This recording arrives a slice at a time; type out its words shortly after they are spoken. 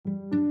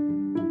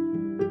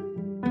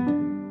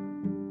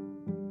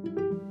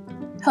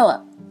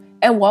Hello,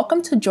 and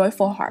welcome to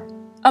Joyful Heart,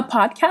 a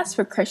podcast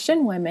for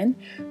Christian women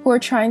who are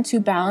trying to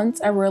balance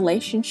a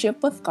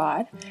relationship with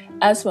God,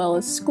 as well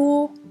as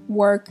school,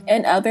 work,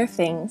 and other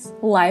things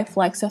life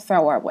likes to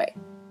throw our way.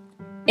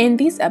 In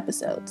these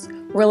episodes,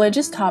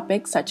 religious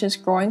topics such as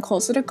growing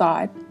closer to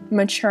God,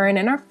 maturing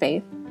in our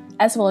faith,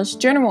 as well as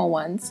general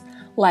ones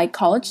like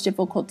college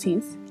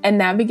difficulties and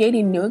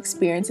navigating new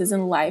experiences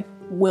in life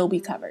will be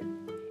covered.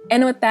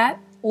 And with that,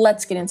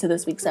 let's get into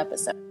this week's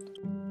episode.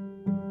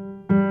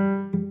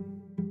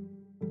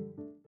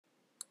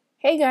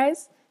 Hey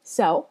guys!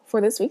 So,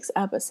 for this week's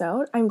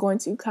episode, I'm going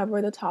to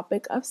cover the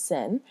topic of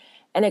sin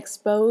and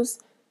expose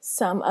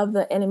some of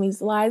the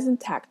enemy's lies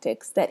and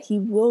tactics that he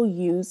will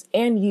use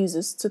and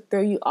uses to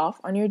throw you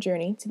off on your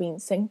journey to being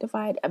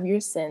sanctified of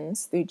your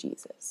sins through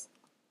Jesus.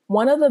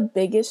 One of the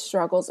biggest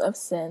struggles of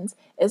sins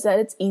is that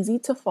it's easy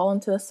to fall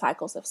into the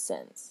cycles of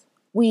sins.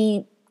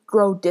 We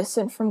grow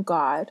distant from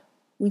God.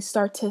 We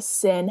start to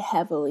sin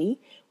heavily.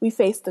 We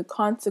face the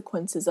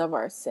consequences of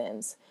our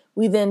sins.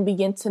 We then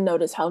begin to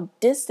notice how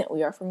distant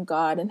we are from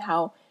God and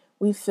how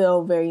we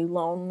feel very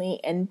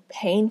lonely and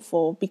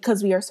painful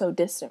because we are so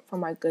distant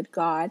from our good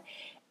God.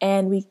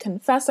 And we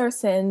confess our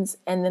sins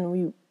and then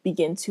we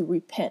begin to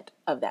repent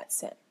of that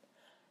sin.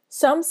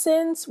 Some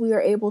sins we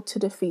are able to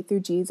defeat through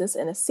Jesus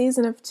in a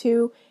season or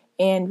two,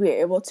 and we are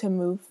able to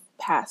move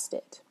past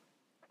it.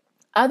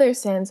 Other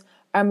sins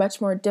are much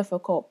more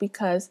difficult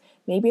because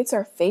maybe it's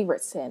our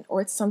favorite sin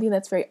or it's something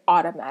that's very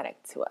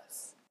automatic to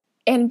us.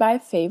 And by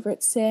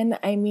favorite sin,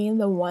 I mean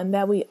the one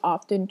that we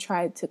often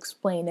try to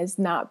explain as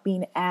not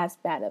being as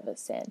bad of a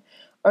sin,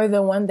 or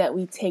the one that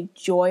we take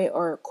joy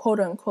or quote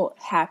unquote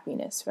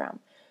happiness from.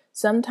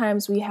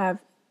 Sometimes we have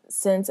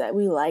sins that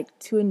we like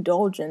to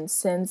indulge in,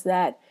 sins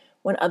that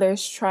when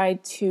others try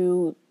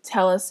to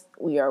tell us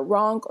we are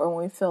wrong or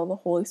when we feel the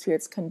Holy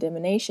Spirit's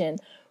condemnation,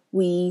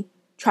 we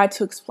try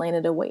to explain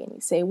it away and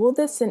we say, well,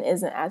 this sin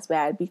isn't as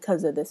bad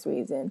because of this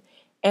reason.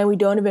 And we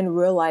don't even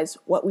realize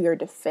what we are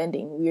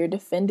defending. We are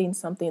defending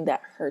something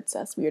that hurts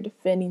us. We are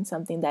defending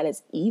something that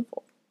is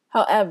evil.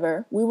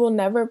 However, we will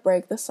never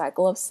break the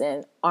cycle of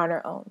sin on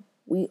our own.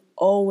 We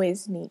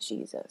always need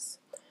Jesus.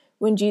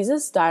 When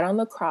Jesus died on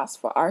the cross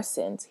for our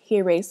sins, he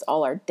erased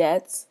all our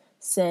debts,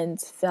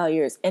 sins,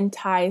 failures, and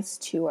ties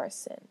to our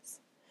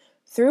sins.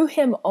 Through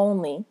him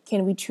only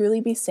can we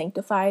truly be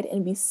sanctified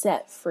and be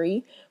set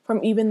free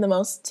from even the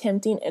most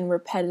tempting and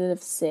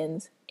repetitive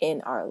sins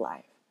in our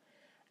life.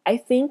 I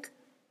think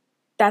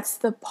that's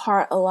the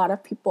part a lot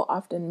of people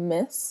often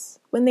miss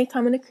when they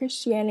come into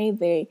Christianity.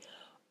 They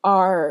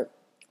are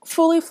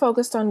fully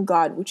focused on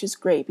God, which is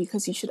great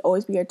because he should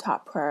always be your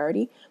top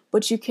priority,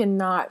 but you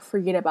cannot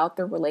forget about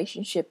the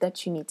relationship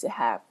that you need to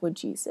have with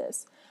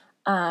Jesus.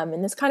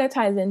 And this kind of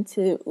ties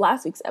into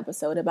last week's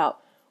episode about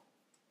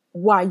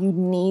why you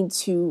need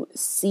to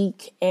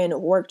seek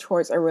and work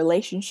towards a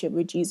relationship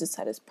with Jesus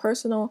that is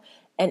personal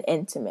and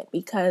intimate,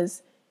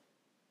 because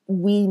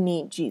we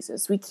need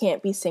Jesus. We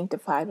can't be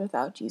sanctified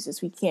without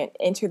Jesus. We can't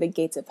enter the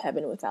gates of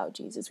heaven without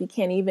Jesus. We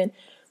can't even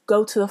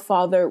go to the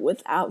Father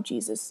without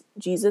Jesus.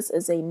 Jesus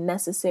is a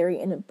necessary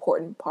and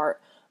important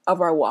part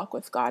of our walk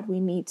with God. We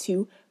need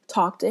to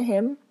talk to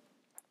him.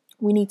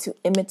 We need to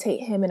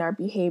imitate him in our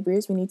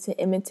behaviors. We need to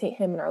imitate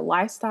him in our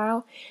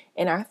lifestyle,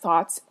 in our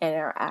thoughts, and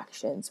our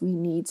actions. We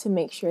need to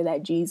make sure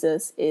that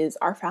Jesus is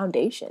our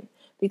foundation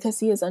because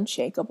he is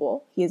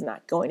unshakable. He is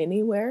not going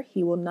anywhere.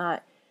 He will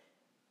not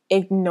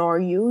ignore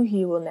you.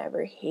 He will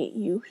never hate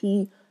you.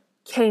 He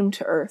came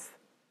to earth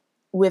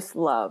with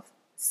love,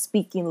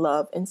 speaking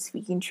love and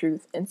speaking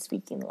truth and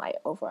speaking light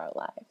over our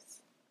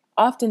lives.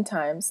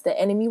 Oftentimes, the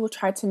enemy will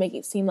try to make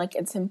it seem like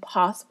it's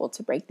impossible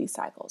to break these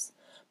cycles,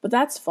 but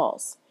that's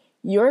false.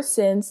 Your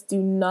sins do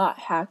not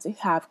have to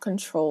have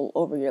control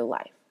over your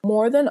life.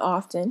 More than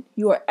often,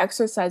 you are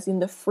exercising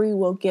the free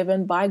will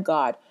given by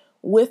God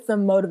with the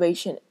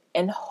motivation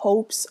and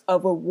hopes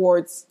of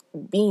rewards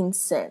being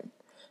sin.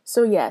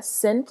 So yes,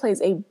 sin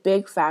plays a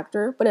big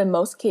factor, but in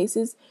most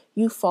cases,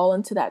 you fall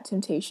into that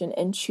temptation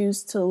and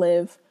choose to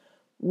live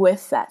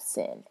with that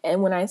sin.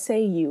 And when I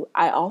say you,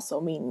 I also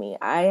mean me.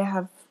 I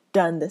have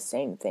done the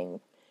same thing.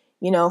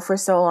 For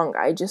so long,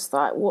 I just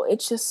thought, well,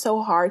 it's just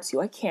so hard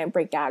I can't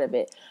break out of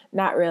it,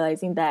 not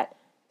realizing that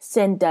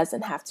sin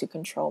doesn't have to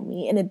control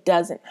me and it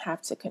doesn't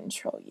have to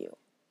control you.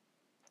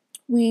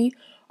 We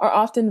are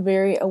often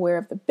very aware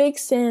of the big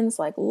sins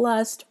like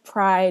lust,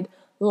 pride,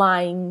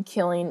 lying,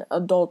 killing,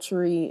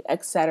 adultery,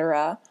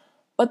 etc.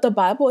 But the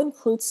Bible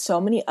includes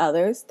so many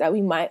others that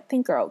we might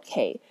think are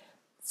okay.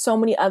 So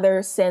many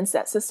other sins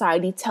that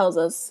society tells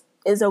us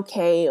is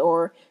okay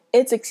or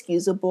it's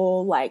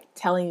excusable, like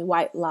telling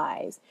white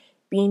lies,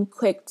 being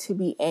quick to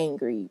be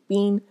angry,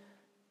 being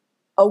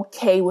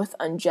okay with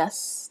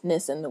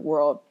unjustness in the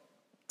world,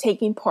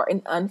 taking part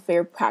in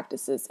unfair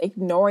practices,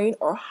 ignoring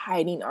or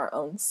hiding our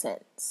own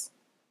sins.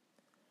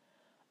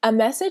 A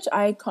message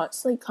I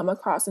constantly come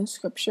across in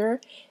scripture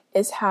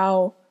is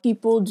how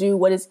people do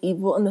what is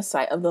evil in the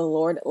sight of the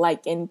Lord,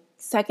 like in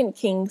 2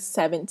 Kings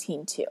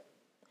 17:2.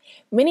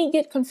 Many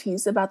get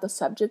confused about the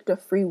subject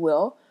of free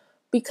will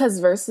because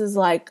verses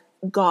like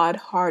God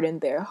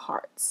hardened their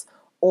hearts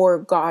or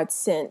God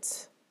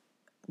sent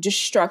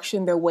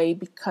destruction their way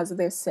because of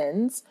their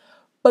sins.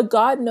 But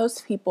God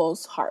knows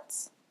people's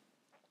hearts.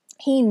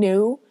 He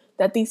knew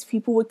that these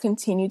people would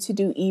continue to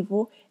do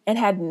evil and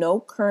had no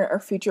current or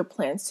future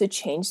plans to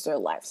change their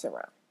lives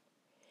around.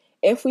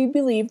 If we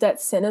believe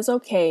that sin is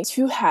okay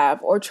to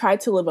have or try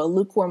to live a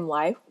lukewarm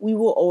life, we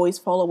will always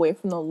fall away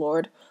from the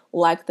Lord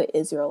like the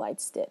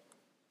Israelites did.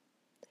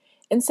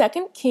 In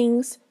 2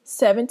 Kings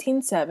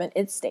 17:7,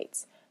 it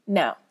states,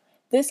 "Now,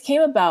 this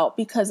came about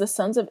because the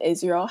sons of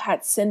Israel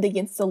had sinned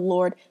against the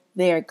Lord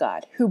their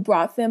God, who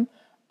brought them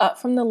up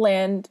from their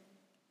land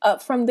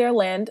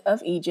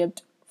of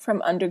Egypt,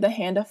 from under the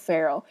hand of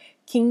Pharaoh,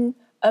 king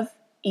of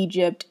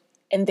Egypt,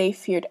 and they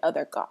feared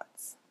other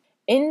gods."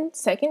 In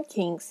 2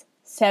 Kings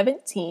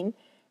 17,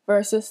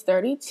 verses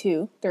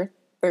 32 through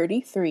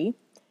 33,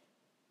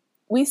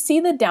 we see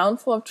the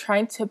downfall of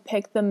trying to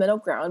pick the middle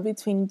ground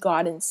between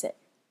God and sin.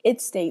 It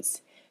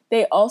states,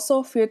 "They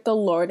also feared the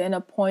Lord and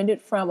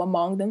appointed from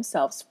among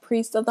themselves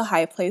priests of the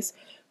high place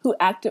who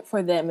acted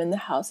for them in the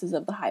houses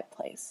of the high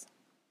place.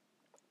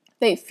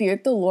 They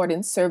feared the Lord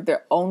and served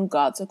their own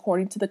gods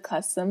according to the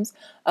customs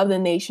of the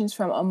nations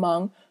from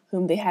among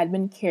whom they had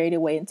been carried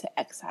away into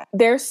exile."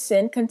 Their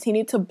sin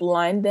continued to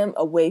blind them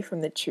away from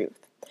the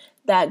truth,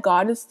 that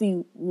God is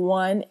the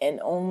one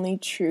and only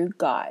true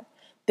God.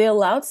 They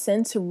allowed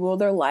sin to rule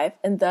their life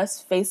and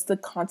thus faced the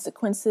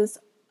consequences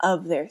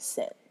of their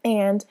sin.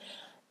 And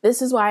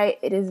this is why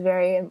it is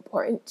very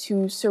important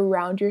to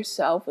surround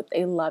yourself with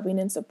a loving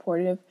and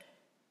supportive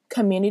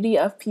community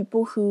of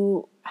people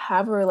who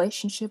have a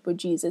relationship with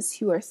Jesus,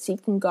 who are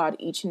seeking God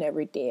each and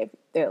every day of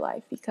their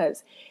life,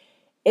 because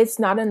it's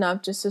not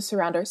enough just to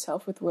surround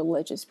ourselves with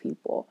religious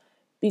people,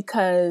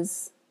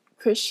 because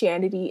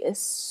Christianity is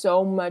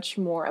so much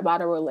more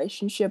about a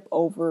relationship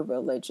over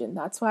religion.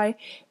 That's why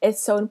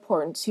it's so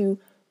important to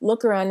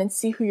look around and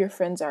see who your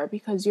friends are,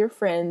 because your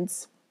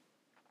friends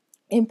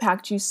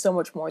impact you so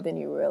much more than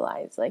you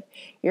realize. Like,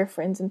 your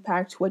friends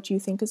impact what you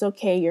think is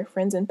okay. Your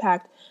friends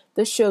impact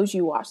the shows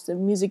you watch, the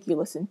music you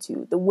listen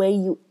to, the way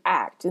you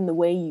act, and the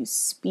way you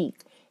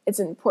speak. It's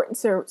important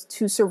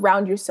to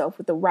surround yourself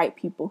with the right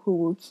people who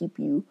will keep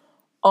you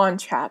on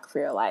track for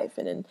your life.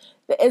 And in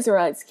the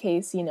Israelites'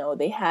 case,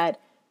 they had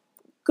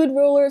good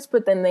rulers,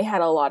 but then they had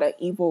a lot of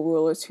evil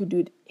rulers who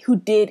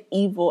did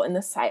evil in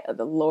the sight of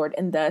the Lord,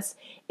 and thus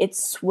it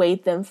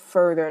swayed them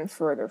further and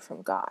further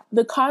from God.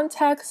 The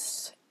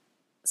context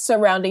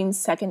surrounding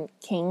 2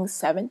 Kings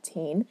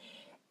 17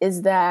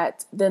 is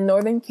that the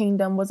northern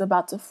kingdom was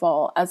about to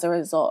fall as a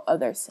result of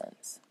their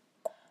sins.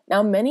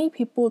 Now, many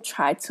people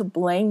try to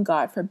blame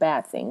God for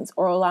bad things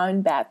or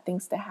allowing bad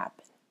things to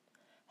happen.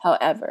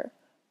 However,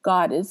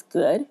 God is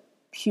good,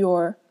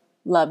 pure,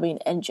 loving,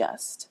 and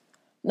just.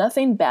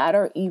 Nothing bad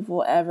or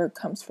evil ever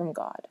comes from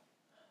God.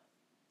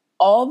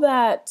 All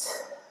that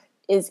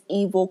is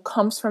evil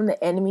comes from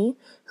the enemy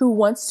who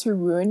wants to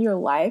ruin your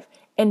life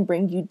and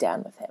bring you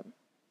down with him.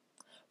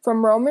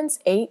 From Romans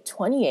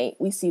 8:28,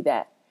 we see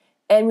that,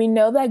 "And we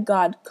know that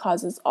God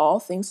causes all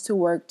things to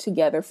work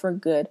together for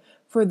good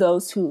for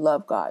those who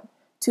love God,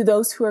 to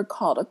those who are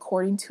called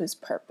according to his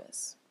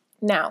purpose."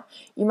 Now,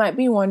 you might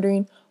be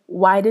wondering,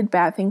 why did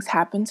bad things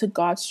happen to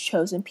God's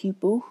chosen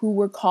people who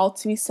were called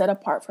to be set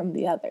apart from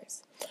the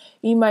others?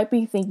 You might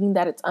be thinking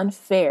that it's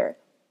unfair,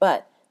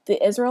 but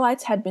the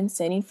Israelites had been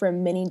sinning for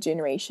many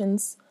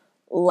generations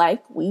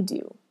like we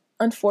do.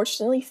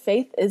 Unfortunately,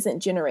 faith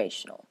isn't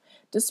generational.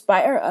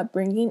 Despite our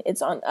upbringing,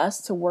 it's on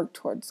us to work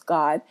towards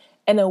God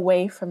and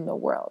away from the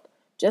world.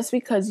 Just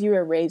because you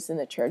were raised in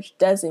the church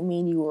doesn't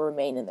mean you will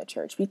remain in the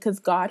church, because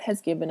God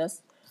has given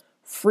us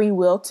free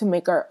will to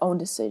make our own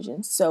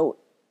decisions. So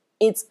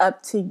it's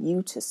up to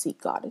you to seek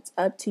God. It's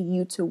up to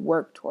you to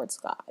work towards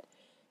God.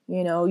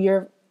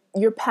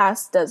 Your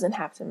past doesn't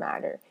have to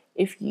matter.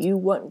 If you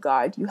want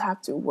God, you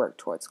have to work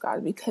towards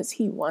God, because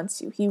he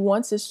wants you. He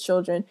wants his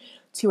children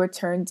to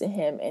return to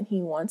him, and he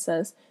wants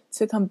us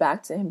to come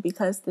back to him,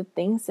 because the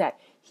things that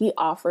he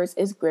offers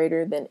is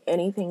greater than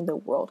anything the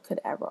world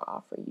could ever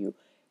offer you.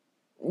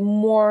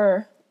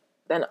 More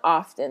than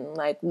often,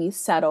 we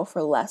settle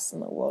for less in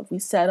the world. We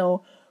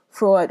settle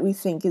for what we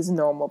think is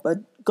normal, but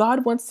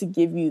God wants to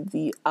give you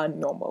the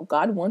unnormal.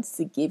 God wants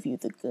to give you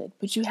the good,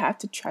 but you have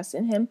to trust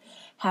in him,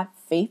 have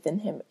faith in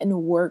him,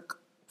 and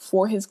work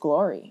for his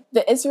glory.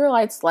 The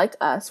Israelites, like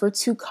us, were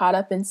too caught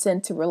up in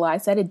sin to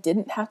realize that it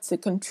didn't have to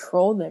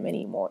control them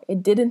anymore.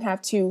 It didn't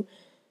have to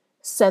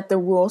set the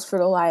rules for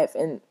their life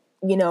and,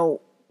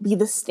 be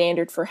the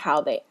standard for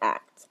how they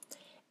act.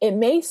 It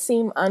may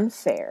seem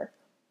unfair,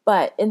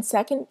 but in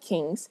 2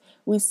 Kings,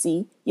 we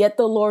see, "Yet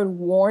the Lord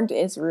warned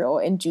Israel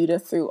and Judah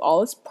through all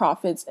his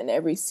prophets and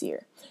every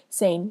seer,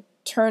 saying,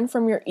 'Turn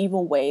from your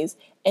evil ways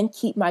and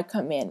keep my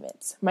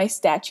commandments, my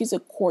statutes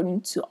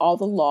according to all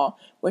the law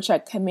which I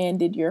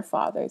commanded your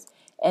fathers,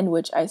 and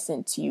which I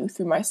sent to you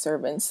through my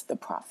servants, the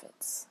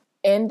prophets.'"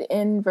 And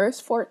in verse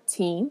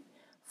 14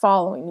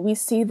 following, we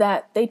see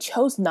that they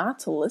chose not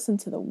to listen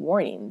to the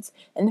warnings.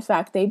 In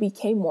fact, they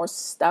became more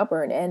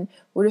stubborn and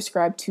were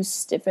described to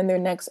stiffen their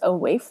necks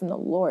away from the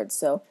Lord.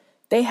 So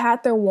They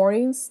had their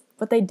warnings,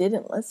 but they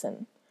didn't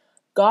listen.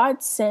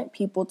 God sent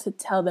people to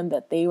tell them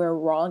that they were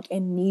wrong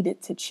and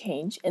needed to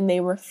change, and they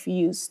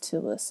refused to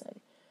listen.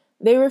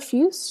 They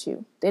refused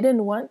to. They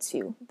didn't want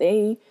to.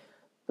 They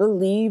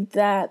believed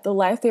that the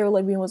life they were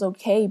living was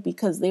okay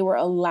because they were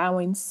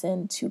allowing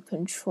sin to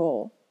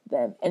control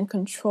them and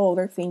control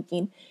their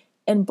thinking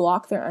and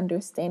block their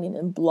understanding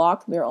and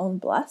block their own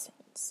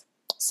blessings.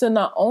 So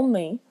not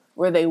only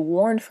were they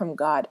warned from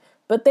God,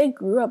 but they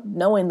grew up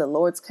knowing the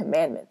Lord's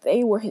commandment.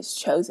 They were his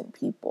chosen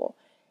people,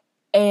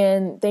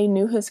 and they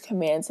knew his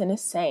commands and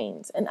his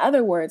sayings. In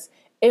other words,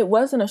 it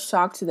wasn't a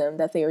shock to them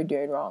that they were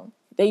doing wrong.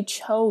 They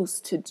chose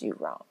to do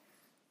wrong.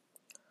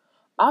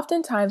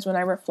 Oftentimes when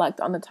I reflect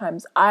on the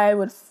times I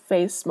would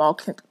face small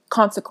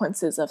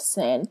consequences of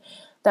sin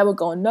that would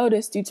go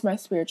unnoticed due to my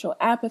spiritual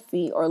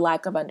apathy or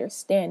lack of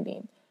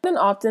understanding. And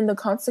often the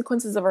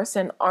consequences of our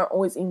sin aren't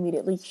always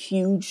immediately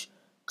huge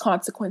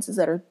consequences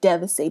that are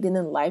devastating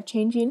and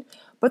life-changing,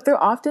 but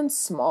they're often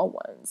small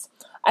ones.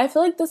 I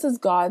feel like this is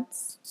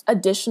God's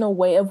additional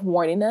way of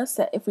warning us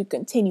that if we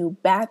continue,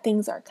 bad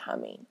things are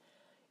coming.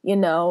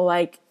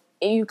 Like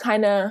you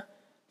kind of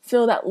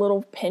feel that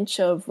little pinch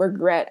of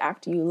regret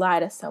after you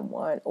lie to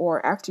someone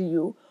or after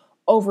you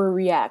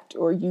overreact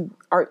or you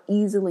are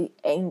easily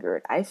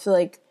angered. I feel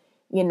like,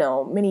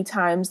 many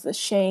times the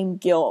shame,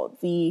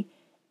 guilt, the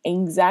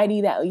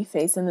anxiety that we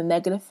face and the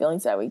negative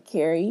feelings that we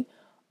carry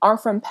are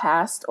from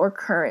past or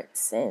current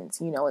sins.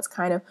 It's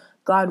kind of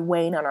God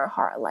weighing on our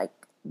heart like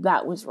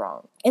that was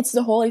wrong. It's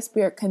the Holy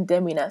Spirit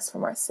condemning us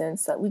from our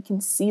sins so that we can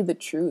see the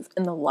truth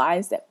and the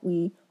lies that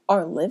we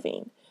are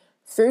living.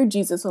 Through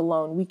Jesus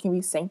alone, we can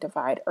be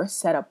sanctified or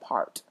set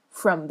apart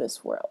from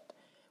this world.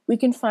 We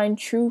can find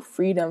true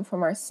freedom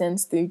from our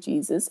sins through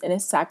Jesus and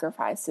his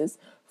sacrifices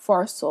for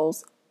our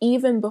souls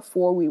even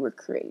before we were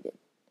created.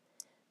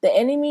 The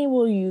enemy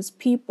will use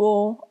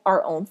people,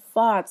 our own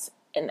thoughts,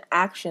 and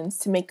actions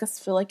to make us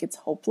feel like it's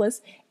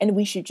hopeless and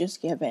we should just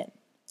give in.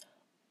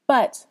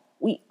 But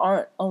we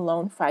aren't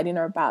alone fighting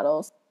our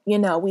battles.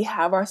 We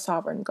have our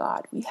sovereign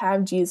God. We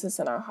have Jesus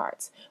in our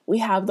hearts. We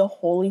have the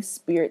Holy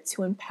Spirit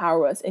to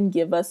empower us and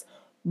give us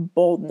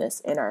boldness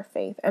in our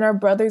faith, and our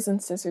brothers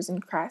and sisters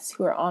in Christ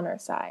who are on our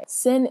side.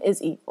 Sin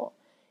is evil.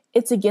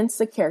 It's against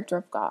the character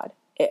of God.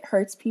 It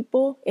hurts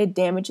people. It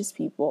damages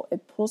people.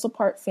 It pulls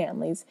apart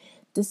families,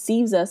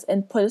 deceives us,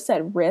 and puts us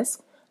at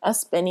risk of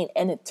spending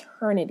an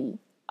eternity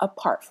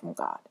apart from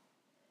God.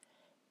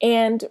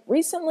 And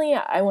recently,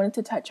 I wanted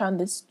to touch on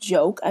this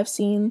joke I've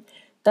seen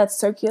that's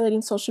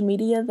circulating social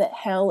media that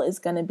hell is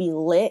going to be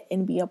lit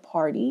and be a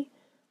party.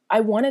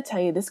 I want to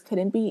tell you this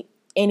couldn't be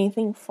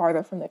anything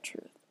farther from the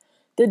truth.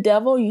 The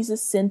devil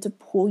uses sin to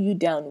pull you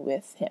down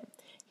with him.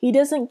 He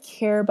doesn't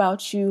care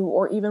about you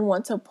or even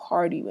want to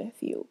party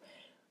with you.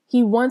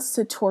 He wants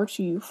to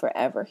torture you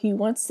forever. He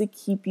wants to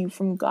keep you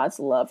from God's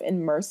love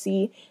and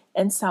mercy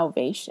and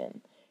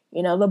salvation.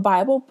 The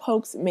Bible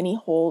pokes many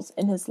holes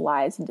in his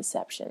lies and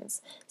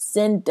deceptions.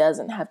 Sin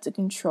doesn't have to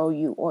control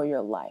you or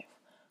your life.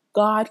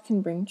 God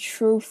can bring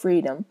true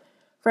freedom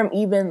from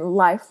even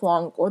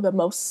lifelong or the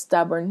most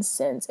stubborn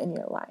sins in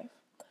your life.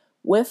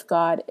 With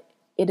God,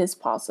 it is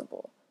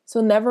possible. So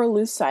never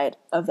lose sight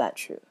of that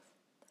truth.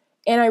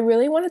 And I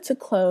really wanted to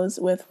close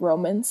with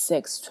Romans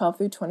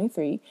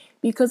 6:12-23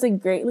 because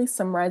it greatly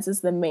summarizes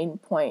the main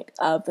point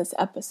of this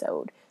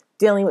episode,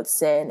 dealing with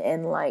sin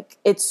and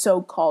its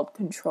so-called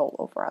control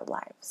over our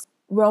lives.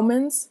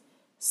 Romans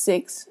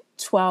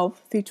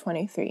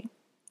 6:12-23.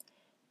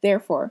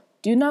 Therefore,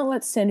 do not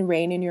let sin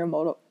reign in your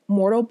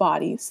mortal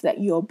body so that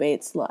you obey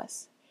its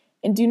lusts.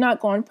 And do not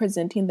go on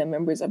presenting the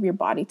members of your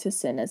body to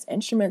sin as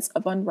instruments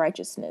of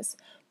unrighteousness,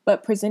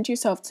 but present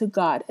yourself to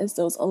God as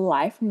those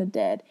alive from the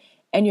dead,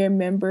 and your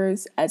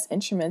members as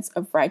instruments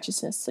of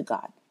righteousness to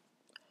God.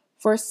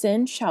 For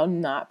sin shall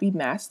not be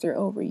master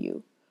over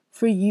you,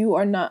 for you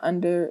are not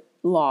under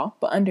law,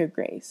 but under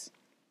grace.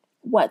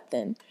 What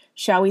then?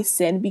 Shall we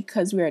sin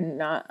because we are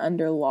not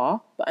under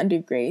law, but under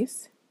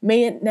grace?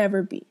 May it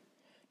never be.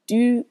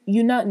 Do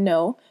you not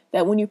know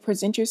that when you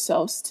present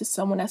yourselves to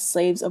someone as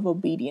slaves of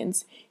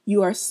obedience,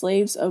 you are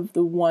slaves of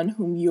the one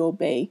whom you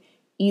obey,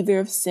 either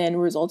of sin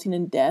resulting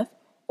in death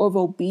or of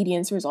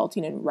obedience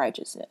resulting in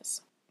righteousness?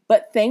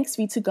 But thanks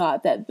be to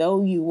God that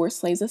though you were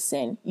slaves of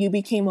sin, you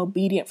became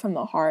obedient from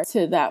the heart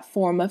to that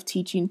form of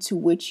teaching to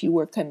which you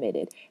were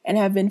committed, and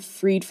have been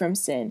freed from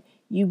sin.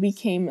 You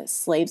became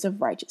slaves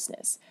of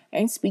righteousness. I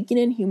am speaking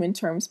in human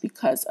terms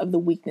because of the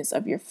weakness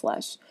of your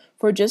flesh.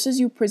 For just as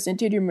you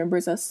presented your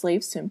members as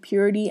slaves to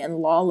impurity and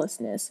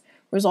lawlessness,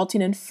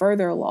 resulting in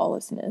further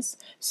lawlessness,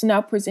 so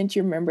now present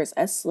your members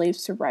as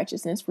slaves to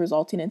righteousness,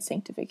 resulting in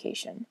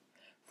sanctification.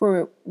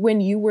 For when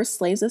you were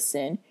slaves of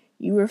sin,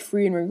 you were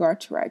free in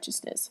regard to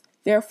righteousness.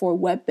 Therefore,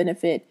 what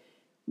benefit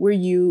were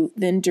you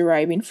then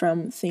deriving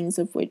from things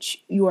of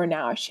which you are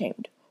now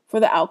ashamed? For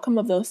the outcome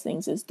of those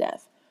things is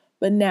death.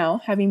 But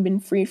now, having been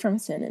freed from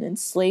sin and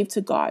enslaved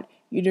to God,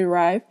 you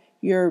derive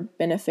your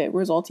benefit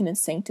resulting in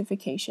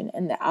sanctification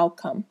and the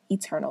outcome,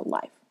 eternal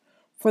life.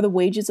 For the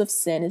wages of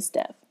sin is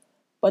death,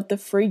 but the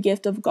free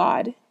gift of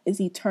God is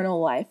eternal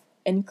life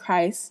in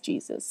Christ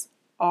Jesus,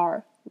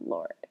 our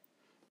Lord.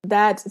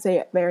 That's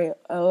a very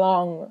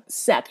long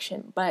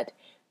section, but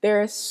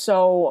there is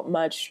so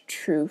much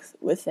truth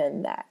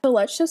within that. So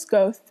let's just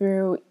go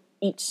through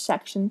each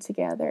section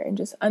together and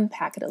just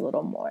unpack it a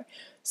little more.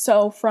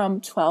 So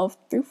from 12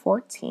 through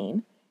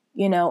 14,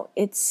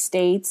 it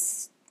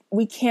states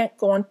we can't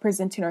go on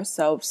presenting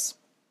ourselves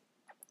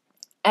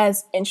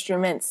as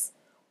instruments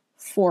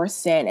for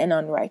sin and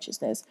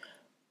unrighteousness,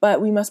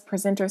 but we must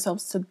present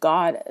ourselves to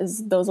God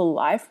as those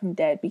alive from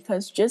dead,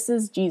 because just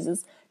as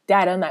Jesus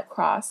died on that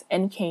cross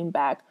and came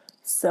back,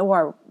 so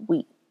are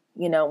we.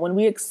 When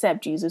we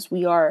accept Jesus,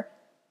 we are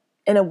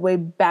in a way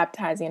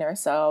baptizing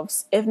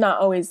ourselves, if not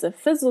always the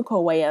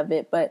physical way of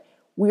it, but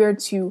we are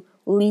to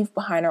leave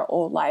behind our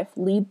old life,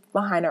 leave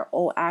behind our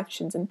old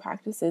actions and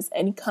practices,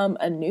 and come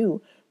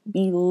anew,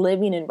 be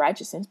living in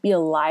righteousness, be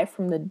alive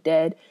from the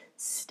dead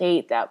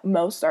state that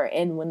most are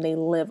in when they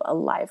live a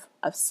life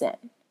of sin.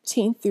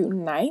 18 through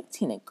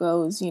 19, it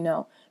goes,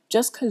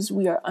 just because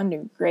we are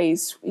under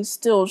grace, we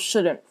still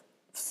shouldn't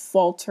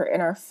falter in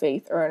our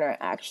faith or in our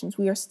actions.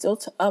 We are still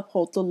to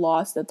uphold the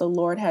laws that the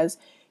Lord has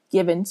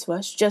given to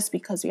us just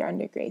because we are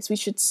under grace. We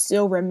should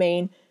still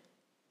remain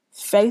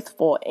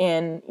faithful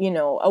and,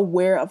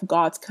 aware of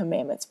God's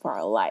commandments for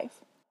our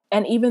life.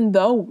 And even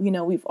though,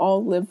 we've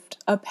all lived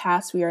a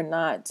past we are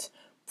not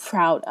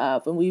proud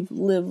of, and we've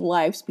lived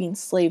lives being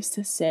slaves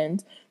to sin,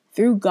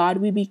 through God,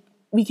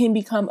 we can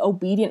become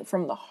obedient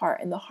from the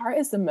heart. And the heart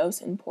is the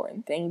most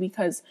important thing,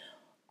 because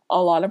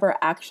a lot of our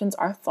actions,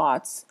 our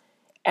thoughts,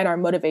 and our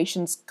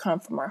motivations come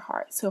from our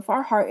heart. So if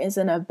our heart is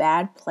in a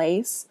bad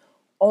place,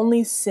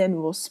 only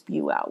sin will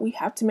spew out. We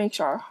have to make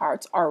sure our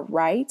hearts are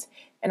right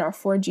and are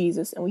for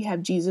Jesus, and we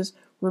have Jesus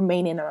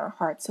remaining in our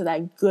hearts so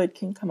that good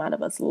can come out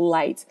of us,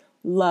 light,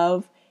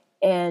 love,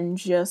 and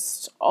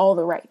just all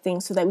the right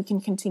things, so that we can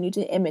continue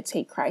to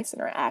imitate Christ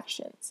in our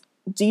actions.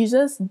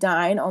 Jesus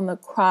dying on the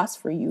cross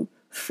for you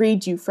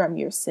freed you from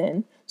your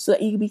sin so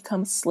that you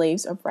become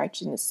slaves of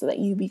righteousness, so that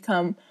you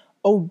become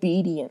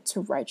obedient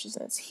to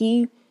righteousness.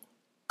 He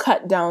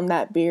cut down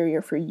that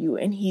barrier for you,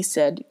 and he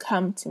said,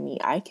 come to me,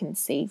 I can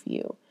save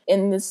you.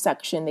 In this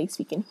section, they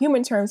speak in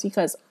human terms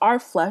because our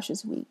flesh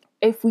is weak.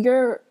 If we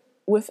are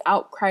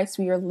without Christ,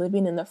 we are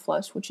living in the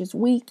flesh, which is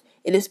weak.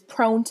 It is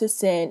prone to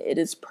sin. It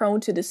is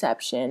prone to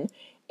deception,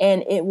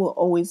 and it will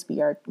always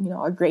be our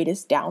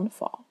greatest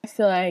downfall. I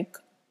feel like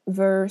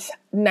verse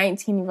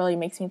 19 really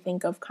makes me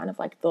think of kind of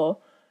like the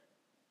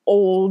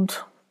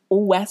old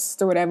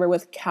West or whatever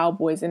with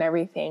cowboys and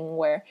everything,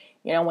 where,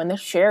 when the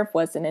sheriff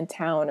wasn't in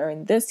town, or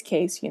in this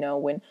case,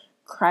 when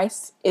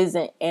Christ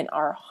isn't in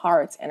our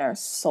hearts and our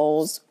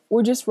souls,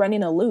 we're just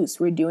running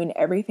loose. We're doing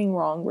everything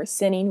wrong. We're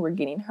sinning. We're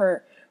getting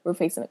hurt. We're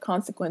facing the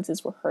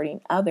consequences. We're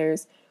hurting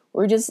others.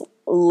 We're just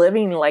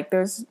living like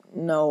there's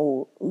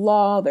no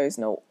law. There's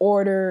no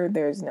order.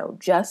 There's no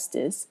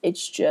justice.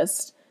 It's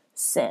just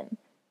sin.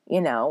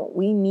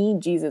 We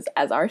need Jesus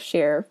as our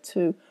sheriff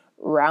to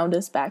round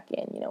us back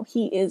in.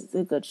 He is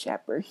the good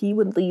shepherd. He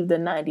would leave the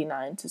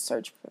 99 to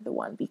search for the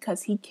one,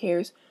 because he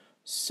cares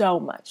so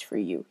much for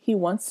you. He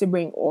wants to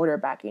bring order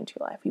back into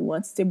your life. He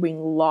wants to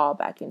bring law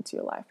back into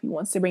your life. He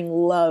wants to bring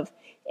love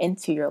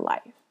into your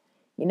life.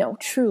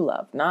 True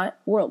love, not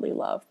worldly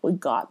love, but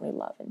godly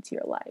love into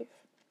your life.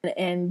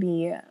 And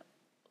the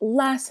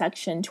last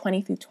section,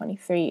 20 through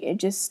 23, it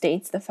just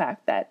states the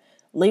fact that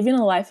living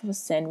a life of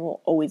sin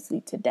will always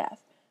lead to death.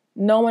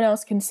 No one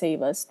else can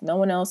save us. No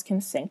one else can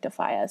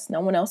sanctify us.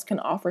 No one else can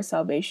offer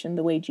salvation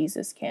the way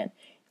Jesus can.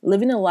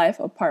 Living a life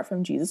apart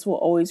from Jesus will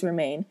always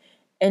remain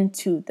in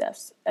two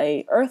deaths,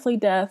 a earthly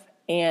death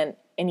and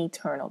an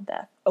eternal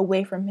death,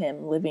 away from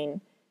him, living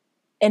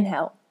in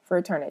hell for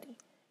eternity,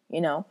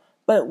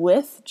 But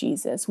with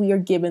Jesus, we are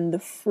given the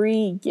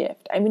free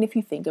gift. I mean, if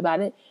you think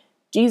about it,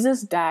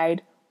 Jesus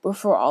died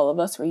before all of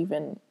us were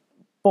even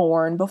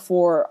born,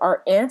 before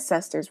our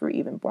ancestors were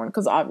even born,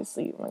 because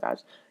obviously, oh my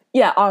gosh,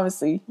 yeah,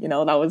 obviously, that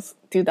was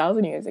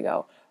 2,000 years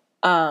ago.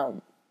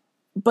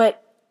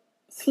 But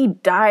he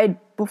died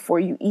before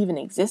you even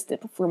existed,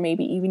 before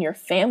maybe even your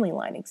family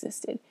line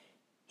existed.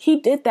 He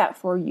did that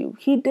for you.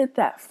 He did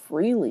that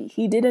freely.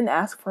 He didn't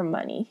ask for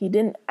money. He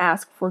didn't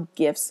ask for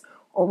gifts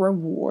or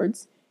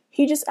rewards.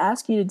 He just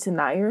asked you to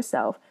deny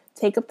yourself,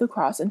 take up the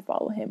cross, and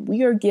follow him.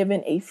 We are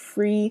given a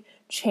free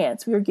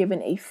chance. We are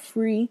given a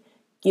free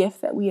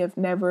gift that we have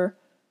never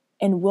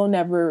and will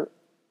never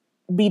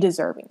be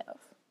deserving of,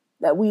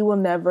 that we will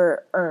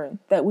never earn,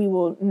 that we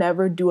will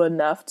never do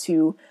enough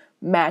to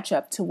match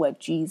up to what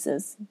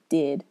Jesus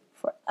did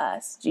for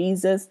us.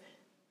 Jesus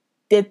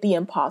did the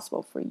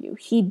impossible for you.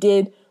 He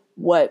did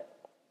what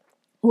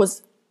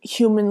was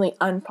humanly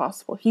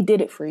impossible. He did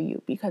it for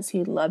you because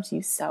he loves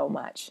you so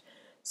much.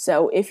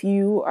 So if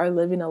you are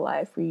living a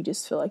life where you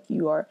just feel like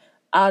you are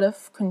out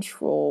of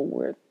control,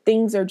 where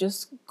things are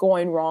just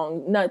going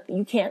wrong,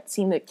 you can't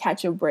seem to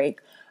catch a break,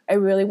 I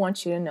really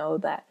want you to know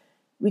that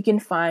we can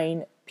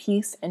find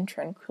peace and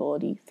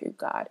tranquility through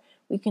God.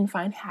 We can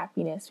find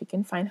happiness. We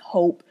can find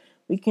hope.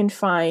 We can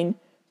find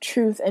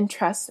truth and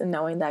trust in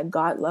knowing that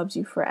God loves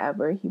you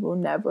forever. He will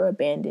never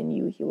abandon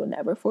you. He will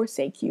never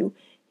forsake you.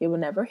 He will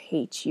never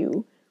hate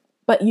you.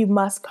 But you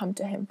must come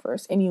to him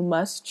first, and you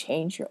must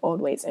change your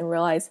old ways and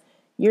realize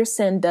your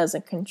sin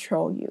doesn't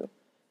control you.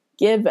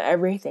 Give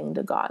everything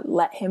to God.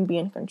 Let him be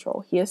in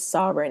control. He is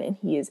sovereign and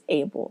he is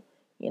able.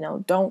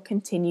 Don't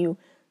continue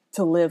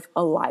to live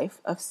a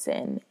life of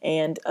sin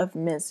and of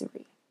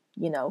misery.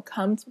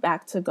 Come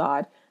back to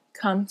God.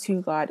 Come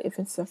to God if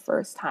it's the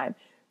first time.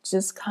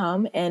 Just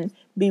come and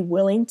be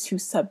willing to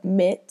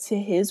submit to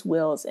his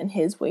wills and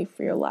his way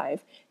for your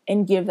life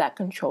and give that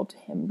control to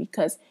him,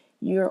 because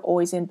you're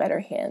always in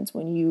better hands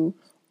when you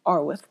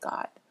are with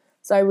God.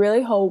 So I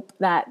really hope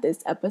that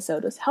this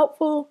episode was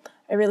helpful.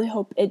 I really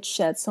hope it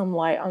sheds some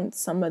light on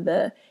some of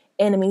the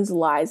enemy's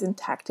lies and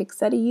tactics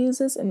that he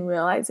uses, and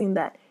realizing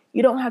that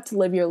you don't have to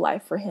live your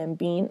life for him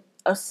being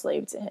a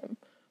slave to him.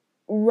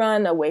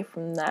 Run away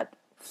from that,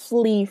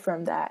 flee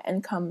from that,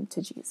 and come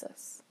to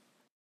Jesus.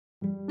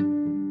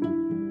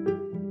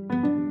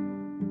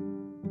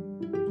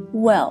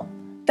 Well,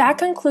 that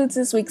concludes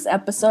this week's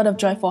episode of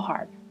Joyful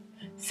Heart.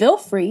 Feel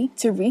free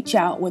to reach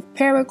out with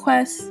prayer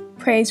requests,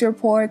 praise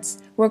reports,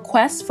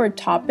 requests for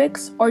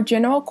topics, or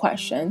general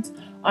questions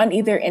on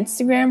either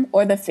Instagram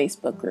or the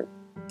Facebook group.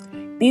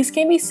 These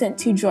can be sent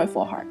to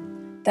Joyful Heart.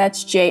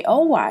 That's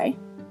JoyfulHeart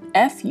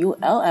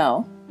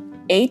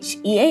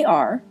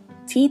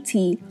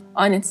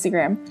on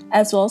Instagram,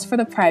 as well as for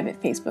the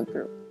private Facebook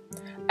group.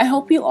 I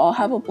hope you all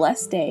have a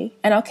blessed day,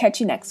 and I'll catch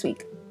you next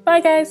week.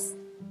 Bye, guys!